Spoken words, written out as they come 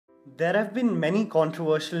There have been many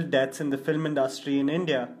controversial deaths in the film industry in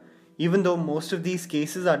India. Even though most of these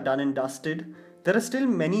cases are done and dusted, there are still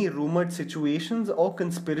many rumored situations or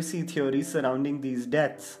conspiracy theories surrounding these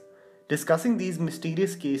deaths. Discussing these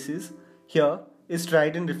mysterious cases, here is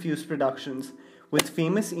Tried&Refused Productions, with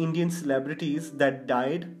famous Indian celebrities that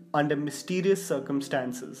died under mysterious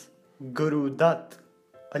circumstances. Guru Dutt.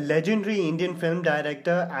 A legendary Indian film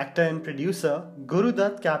director, actor, and producer, Guru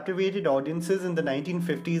Dutt captivated audiences in the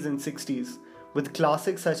 1950s and 60s with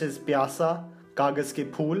classics such as Pyasa, Kagaz Ke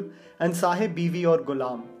Phool, and Saheb Biwi Aur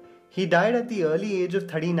Gulam. He died at the early age of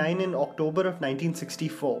 39 in October of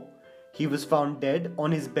 1964. He was found dead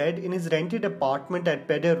on his bed in his rented apartment at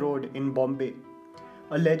Pedder Road in Bombay.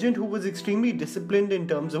 A legend who was extremely disciplined in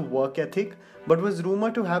terms of work ethic, but was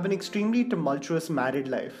rumored to have an extremely tumultuous married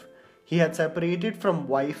life. He had separated from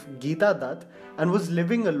wife Geeta Dutt and was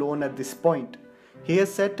living alone at this point. He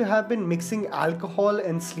is said to have been mixing alcohol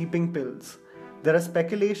and sleeping pills. There are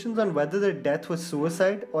speculations on whether the death was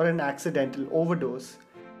suicide or an accidental overdose.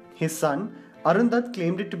 His son, Arun Dutt,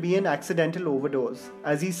 claimed it to be an accidental overdose,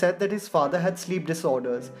 as he said that his father had sleep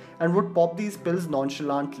disorders and would pop these pills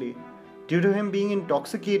nonchalantly. Due to him being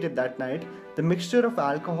intoxicated that night, the mixture of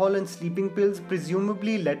alcohol and sleeping pills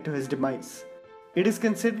presumably led to his demise. It is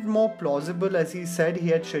considered more plausible as he said he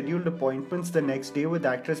had scheduled appointments the next day with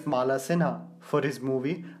actress Mala Sinha for his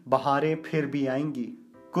movie Baharein Phir Bhi Aayengi.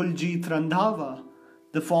 Kuljeet Randhawa.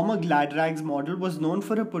 The former Glad Rags model was known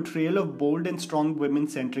for her portrayal of bold and strong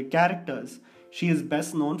women-centric characters. She is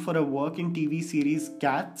best known for her work in TV series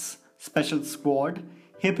Cats, Special Squad,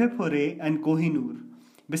 Hip Hip Hooray and Kohinoor.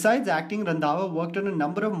 Besides acting, Randhawa worked on a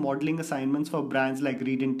number of modeling assignments for brands like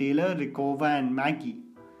Reed & Taylor, Ricova and Maggie.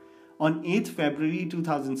 On 8th February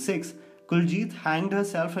 2006, Kuljeet hanged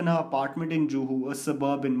herself in her apartment in Juhu, a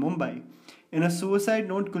suburb in Mumbai. In a suicide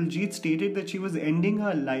note, Kuljeet stated that she was ending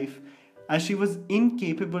her life as she was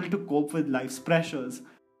incapable to cope with life's pressures.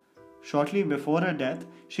 Shortly before her death,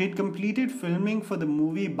 she had completed filming for the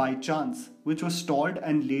movie By Chance, which was stalled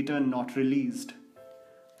and later not released.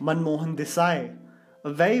 Manmohan Desai.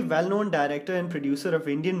 A very well-known director and producer of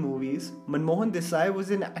Indian movies, Manmohan Desai was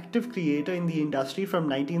an active creator in the industry from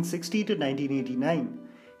 1960 to 1989.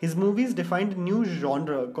 His movies defined a new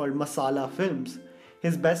genre called masala films.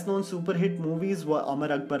 His best-known super-hit movies were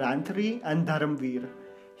Amar Akbar Anthony and Dharamveer.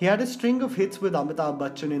 He had a string of hits with Amitabh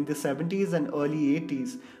Bachchan in the 70s and early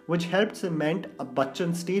 80s, which helped cement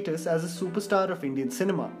Bachchan's status as a superstar of Indian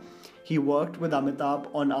cinema. He worked with Amitabh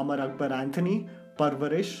on Amar Akbar Anthony,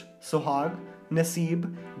 Parvarish, Sohag,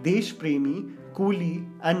 Naseeb, Desh Premi, Coolie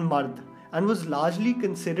and Mard, and was largely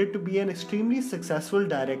considered to be an extremely successful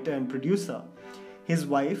director and producer. His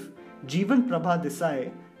wife, Jeevan Prabha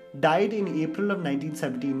Desai, died in April of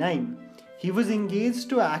 1979. He was engaged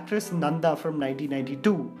to actress Nanda from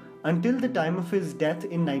 1992 until the time of his death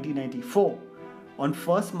in 1994. On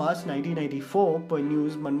 1st March 1994, per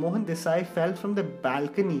news, Manmohan Desai fell from the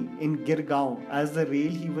balcony in Girgaon as the rail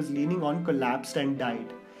he was leaning on collapsed and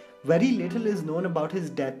died. Very little is known about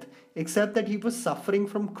his death except that he was suffering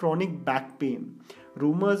from chronic back pain.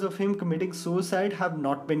 Rumors of him committing suicide have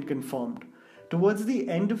not been confirmed. Towards the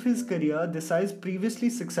end of his career, Desai's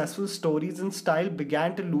previously successful stories and style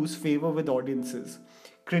began to lose favor with audiences.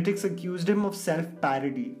 Critics accused him of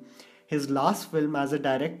self-parody. His last film as a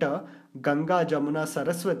director, Ganga Jamuna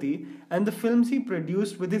Saraswati, and the films he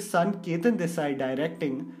produced with his son Ketan Desai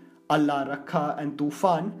directing, Allah Rakha and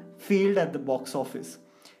Tufan, failed at the box office.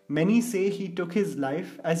 Many say he took his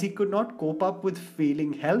life as he could not cope up with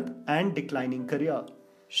failing health and declining career.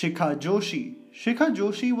 Shikha Joshi. Shikha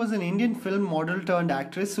Joshi was an Indian film model turned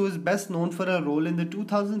actress who is best known for her role in the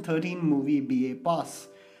 2013 movie BA Pass.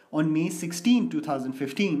 On May 16,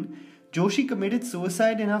 2015, Joshi committed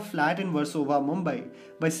suicide in her flat in Versova, Mumbai,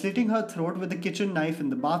 by slitting her throat with a kitchen knife in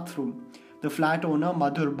the bathroom. The flat owner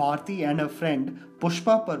Madhur Bharti and her friend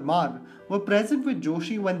Pushpa Parmar were present with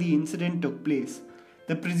Joshi when the incident took place.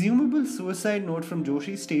 The presumable suicide note from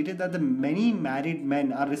Joshi stated that the many married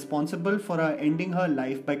men are responsible for her ending her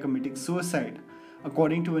life by committing suicide.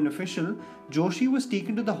 According to an official, Joshi was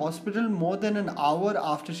taken to the hospital more than an hour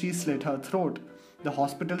after she slit her throat. The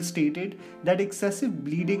hospital stated that excessive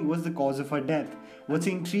bleeding was the cause of her death. What's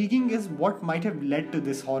intriguing is what might have led to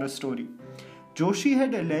this horror story. Joshi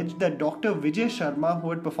had alleged that Dr. Vijay Sharma, who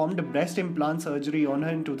had performed a breast implant surgery on her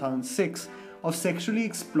in 2006, of sexually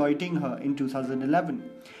exploiting her in 2011,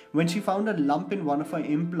 when she found a lump in one of her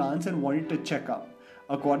implants and wanted to check up.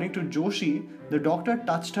 According to Joshi, the doctor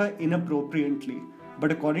touched her inappropriately.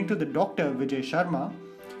 But according to the doctor, Vijay Sharma,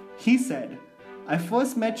 he said, "I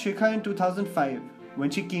first met Shikha in 2005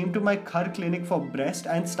 when she came to my Khar clinic for breast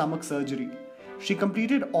and stomach surgery. She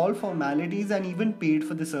completed all formalities and even paid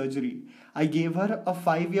for the surgery. I gave her a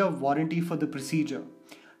 5-year warranty for the procedure.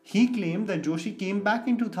 He claimed that Joshi came back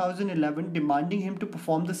in 2011 demanding him to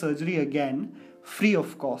perform the surgery again, free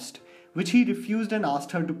of cost, which he refused and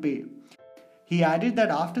asked her to pay. He added that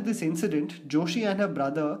after this incident, Joshi and her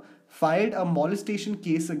brother filed a molestation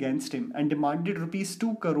case against him and demanded rupees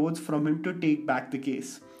 2 crores from him to take back the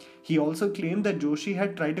case. He also claimed that Joshi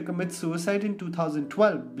had tried to commit suicide in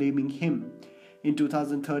 2012, blaming him. In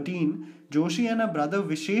 2013, Joshi and her brother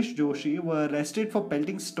Vishesh Joshi were arrested for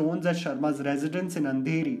pelting stones at Sharma's residence in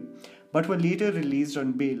Andheri, but were later released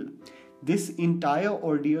on bail. This entire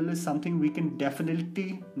ordeal is something we can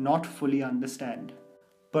definitely not fully understand.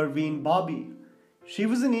 Parveen Babi. She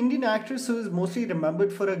was an Indian actress who is mostly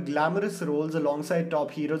remembered for her glamorous roles alongside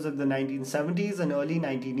top heroes of the 1970s and early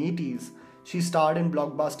 1980s. She starred in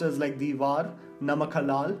blockbusters like Diwar, Namak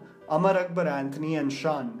Halal, Amar Akbar Anthony and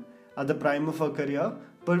Shan. At the prime of her career,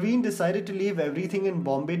 Parveen decided to leave everything in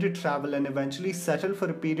Bombay to travel and eventually settle for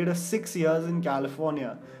a period of 6 years in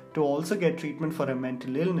California to also get treatment for her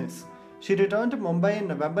mental illness. She returned to Mumbai in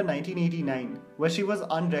November 1989, where she was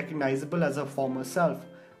unrecognizable as her former self,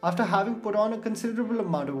 after having put on a considerable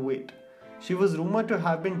amount of weight. She was rumored to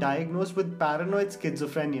have been diagnosed with paranoid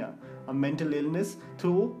schizophrenia, a mental illness,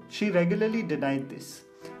 though she regularly denied this.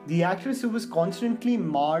 The actress, who was constantly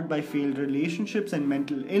marred by failed relationships and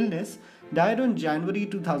mental illness, died on January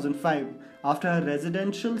 2005 after her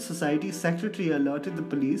residential society secretary alerted the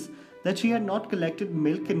police that she had not collected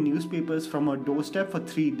milk and newspapers from her doorstep for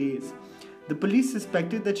 3 days. The police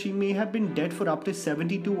suspected that she may have been dead for up to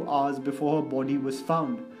 72 hours before her body was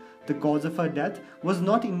found. The cause of her death was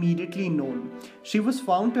not immediately known. She was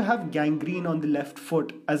found to have gangrene on the left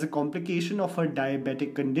foot as a complication of her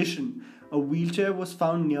diabetic condition. A wheelchair was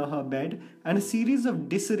found near her bed and a series of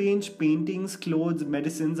disarranged paintings, clothes,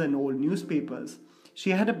 medicines and old newspapers.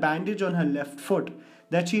 She had a bandage on her left foot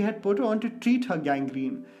that she had put on to treat her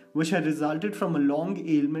gangrene, which had resulted from a long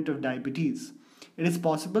ailment of diabetes. It is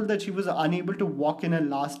possible that she was unable to walk in her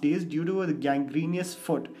last days due to a gangrenous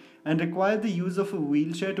foot and required the use of a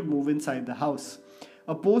wheelchair to move inside the house.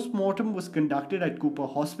 A post-mortem was conducted at Cooper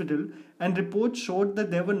Hospital and reports showed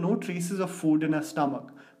that there were no traces of food in her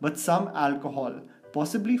stomach, but some alcohol,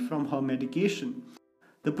 possibly from her medication.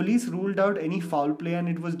 The police ruled out any foul play and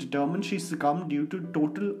it was determined she succumbed due to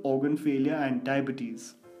total organ failure and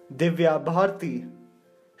diabetes. Divya Bharti.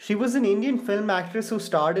 She was an Indian film actress who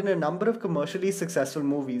starred in a number of commercially successful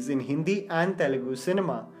movies in Hindi and Telugu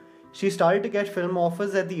cinema. She started to get film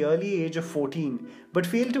offers at the early age of 14, but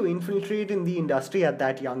failed to infiltrate in the industry at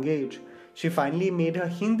that young age. She finally made her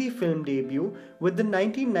Hindi film debut with the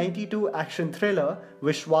 1992 action thriller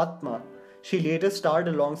Vishwatma. She later starred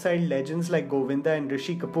alongside legends like Govinda and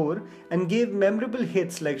Rishi Kapoor and gave memorable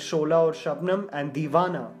hits like Shola Aur Shabnam and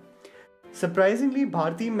Deewana. Surprisingly,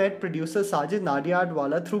 Bharti met producer Sajid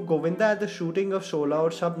Nadiadwala through Govinda at the shooting of Shola Aur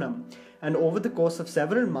Shabnam, and over the course of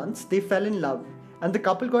several months, they fell in love, and the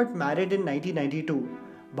couple got married in 1992,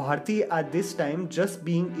 Bharti at this time just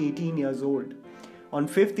being 18 years old. On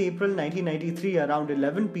 5th April 1993 around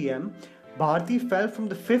 11 pm, Bharti fell from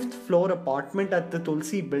the 5th floor apartment at the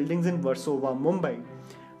Tulsi buildings in Versova, Mumbai.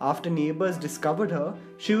 After neighbors discovered her,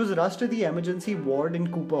 she was rushed to the emergency ward in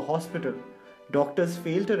Cooper Hospital. Doctors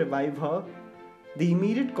failed to revive her. The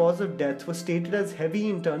immediate cause of death was stated as heavy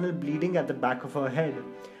internal bleeding at the back of her head.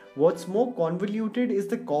 What's more convoluted is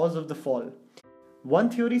the cause of the fall. One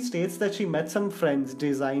theory states that she met some friends,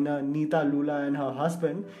 designer Neeta Lula and her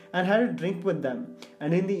husband, and had a drink with them,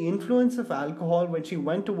 and in the influence of alcohol, when she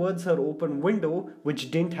went towards her open window,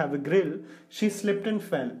 which didn't have a grill, she slipped and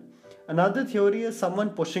fell. Another theory is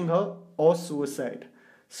someone pushing her or suicide.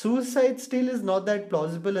 Suicide still is not that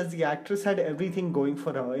plausible as the actress had everything going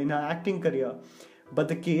for her in her acting career, but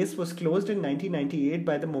the case was closed in 1998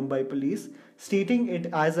 by the Mumbai police, stating it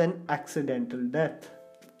as an accidental death.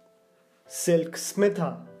 Silk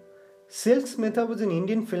Smitha. Silk Smitha was an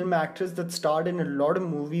Indian film actress that starred in a lot of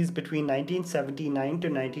movies between 1979 to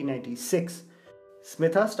 1996.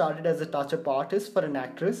 Smitha started as a touch-up artist for an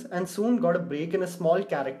actress and soon got a break in a small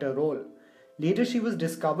character role. Later she was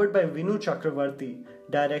discovered by Vinu Chakravarti,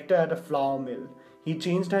 director at a flour mill. He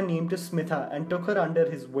changed her name to Smitha and took her under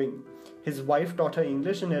his wing. His wife taught her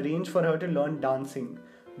English and arranged for her to learn dancing.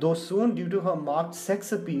 Though soon, due to her marked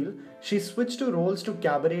sex appeal, she switched to roles to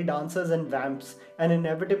cabaret dancers and vamps and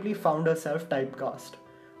inevitably found herself typecast.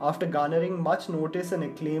 After garnering much notice and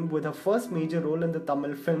acclaim with her first major role in the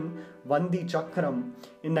Tamil film Vandi Chakram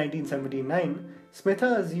in 1979,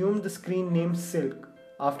 Smitha assumed the screen name Silk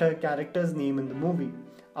after her character's name in the movie.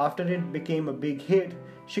 After it became a big hit,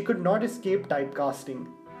 she could not escape typecasting.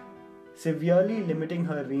 severely limiting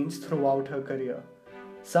her range throughout her career.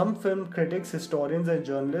 Some film critics, historians, and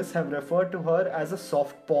journalists have referred to her as a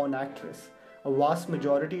soft porn actress. A vast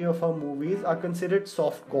majority of her movies are considered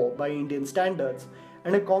softcore by Indian standards,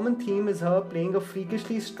 and a common theme is her playing a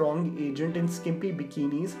freakishly strong agent in skimpy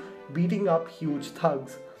bikinis beating up huge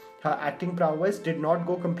thugs. Her acting prowess did not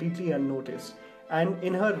go completely unnoticed, and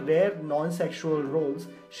in her rare non sexual roles,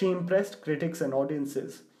 she impressed critics and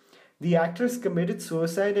audiences. The actress committed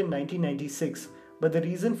suicide in 1996, but the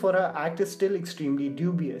reason for her act is still extremely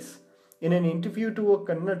dubious. In an interview to a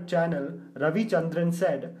Kannada channel, Ravi Chandran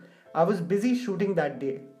said, "I was busy shooting that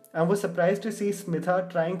day and was surprised to see Smitha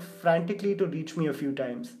trying frantically to reach me a few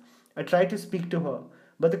times. I tried to speak to her,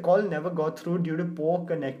 but the call never got through due to poor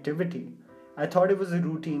connectivity. I thought it was a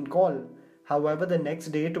routine call. However, the next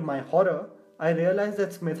day, to my horror, I realized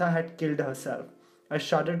that Smitha had killed herself. I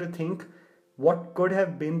shudder to think what could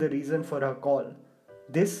have been the reason for her call.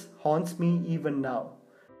 This haunts me even now."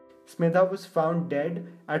 Smitha was found dead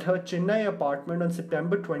at her Chennai apartment on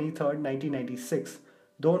September 23, 1996.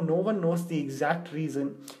 Though no one knows the exact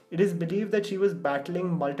reason, it is believed that she was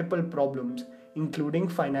battling multiple problems, including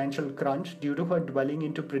financial crunch due to her dwelling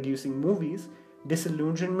into producing movies,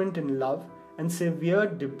 disillusionment in love, and severe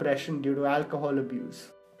depression due to alcohol abuse.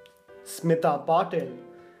 Smita Patil.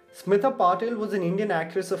 Smita Patil was an Indian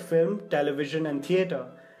actress of film, television, and theatre,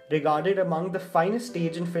 regarded among the finest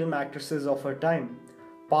stage and film actresses of her time.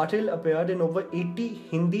 Patil appeared in over 80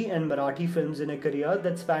 Hindi and Marathi films in a career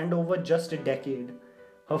that spanned over just a decade.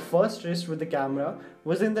 Her first tryst with the camera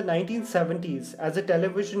was in the 1970s as a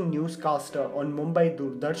television newscaster on Mumbai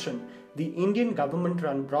Doordarshan, the Indian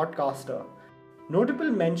government-run broadcaster.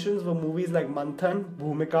 Notable mentions were movies like Manthan,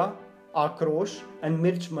 Bhumika, Akrosh, and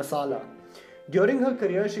Mirch Masala. During her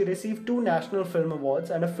career, she received 2 National Film Awards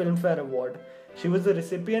and a Filmfare Award. She was the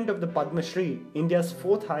recipient of the Padma Shri, India's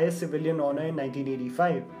 4th highest civilian honour in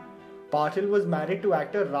 1985. Patil was married to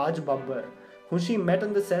actor Raj Babbar, whom she met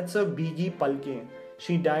on the sets of Bigi Palke.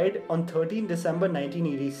 She died on 13 December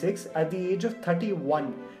 1986 at the age of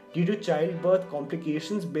 31 due to childbirth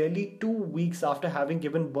complications barely 2 weeks after having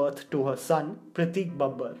given birth to her son, Pratik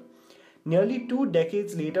Babbar. Nearly 2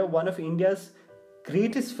 decades later, one of India's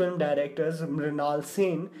greatest film directors, Mrinal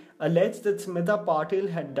Sen, alleged that Smita Patil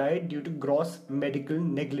had died due to gross medical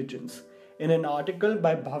negligence. In an article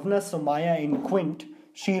by Bhavna Somaya in Quint,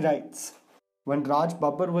 she writes, "When Raj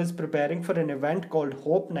Babbar was preparing for an event called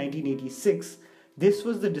Hope 1986, this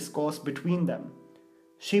was the discourse between them.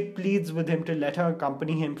 She pleads with him to let her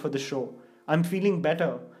accompany him for the show. 'I'm feeling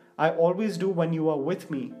better. I always do when you are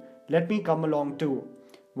with me. Let me come along too.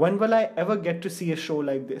 When will I ever get to see a show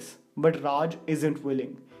like this?' But Raj isn't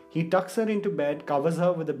willing. He tucks her into bed, covers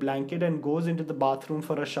her with a blanket, and goes into the bathroom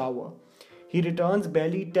for a shower. He returns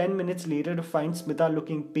barely 10 minutes later to find Smita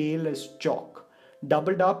looking pale as chalk,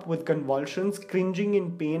 doubled up with convulsions, cringing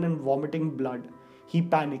in pain and vomiting blood. He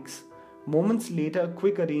panics. Moments later,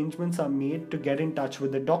 quick arrangements are made to get in touch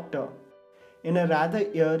with the doctor. In a rather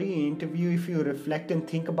eerie interview, if you reflect and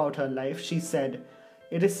think about her life, she said,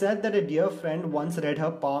 "It is said that a dear friend once read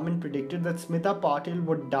her palm and predicted that Smita Patil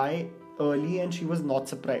would die early, and she was not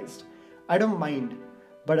surprised. I don't mind,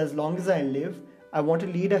 but as long as I live, I want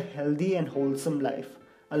to lead a healthy and wholesome life,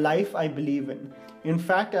 a life I believe in. In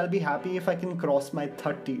fact, I'll be happy if I can cross my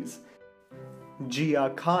 30s. Jia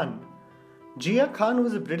Khan. Jia Khan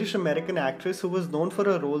was a British-American actress who was known for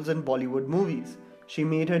her roles in Bollywood movies. She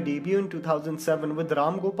made her debut in 2007 with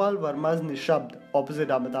Ram Gopal Varma's Nishabd opposite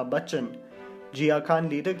Amitabh Bachchan. Jia Khan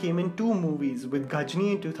later came in 2 movies, with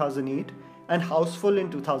Ghajni in 2008 and Houseful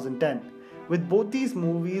in 2010, with both these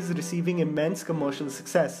movies receiving immense commercial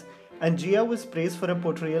success, and Jia was praised for her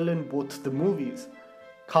portrayal in both the movies.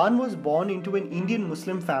 Khan was born into an Indian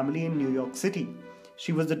Muslim family in New York City.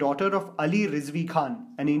 She was the daughter of Ali Rizvi Khan,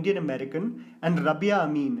 an Indian American, and Rabia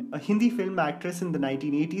Amin, a Hindi film actress in the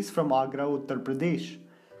 1980s from Agra, Uttar Pradesh.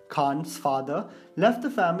 Khan's father left the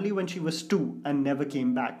family when she was 2 and never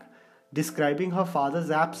came back. Describing her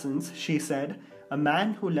father's absence, she said, "A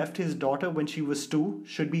man who left his daughter when she was 2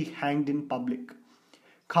 should be hanged in public."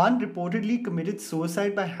 Khan reportedly committed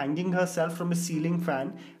suicide by hanging herself from a ceiling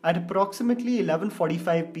fan at approximately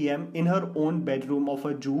 11:45 p.m. in her own bedroom of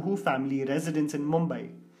her Juhu family residence in Mumbai,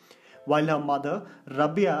 while her mother,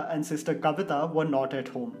 Rabia, and sister Kavita were not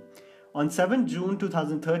at home. On 7 June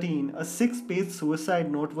 2013, a 6-page suicide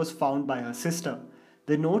note was found by her sister.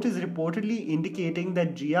 The note is reportedly indicating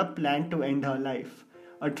that Jia planned to end her life.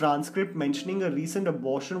 A transcript mentioning a recent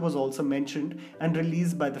abortion was also mentioned and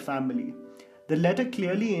released by the family. The letter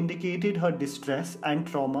clearly indicated her distress and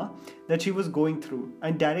trauma that she was going through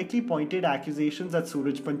and directly pointed accusations at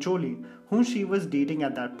Suraj Pancholi, whom she was dating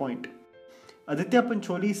at that point. Aditya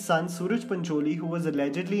Pancholi's son Suraj Pancholi, who was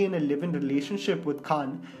allegedly in a live-in relationship with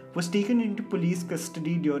Khan, was taken into police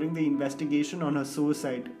custody during the investigation on her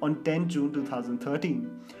suicide on 10 June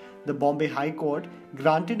 2013. The Bombay High Court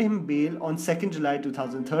granted him bail on 2 July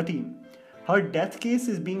 2013. Her death case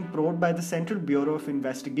is being probed by the Central Bureau of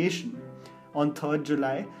Investigation. On 3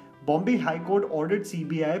 July, Bombay High Court ordered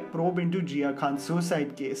CBI probe into Jia Khan's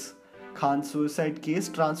suicide case. Khan's suicide case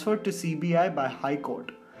transferred to CBI by High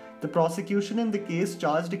Court. The prosecution in the case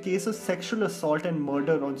charged a case of sexual assault and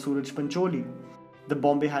murder on Suraj Pancholi. The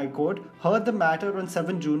Bombay High Court heard the matter on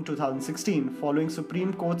 7 June 2016 following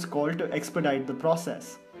Supreme Court's call to expedite the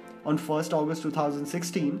process. On 1 August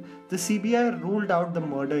 2016, the CBI ruled out the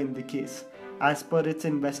murder in the case. As per its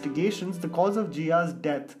investigations, the cause of Jia's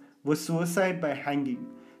death was suicide by hanging.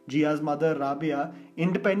 Jia's mother Rabia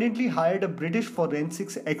independently hired a British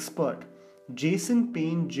forensics expert, Jason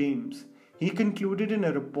Payne James. He concluded in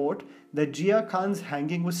a report that Jia Khan's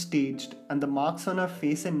hanging was staged and the marks on her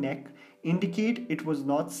face and neck indicate it was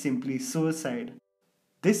not simply suicide.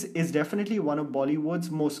 This is definitely one of Bollywood's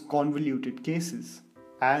most convoluted cases.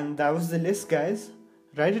 And that was the list, guys.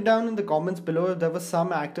 Write it down in the comments below if there were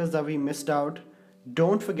some actors that we missed out.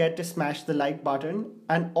 Don't forget to smash the like button,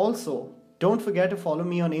 and also don't forget to follow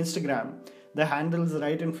me on Instagram. The handle is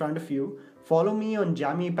right in front of you. Follow me on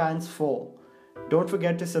JammyPants4. Don't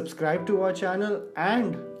forget to subscribe to our channel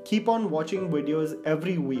and keep on watching videos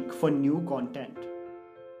every week for new content.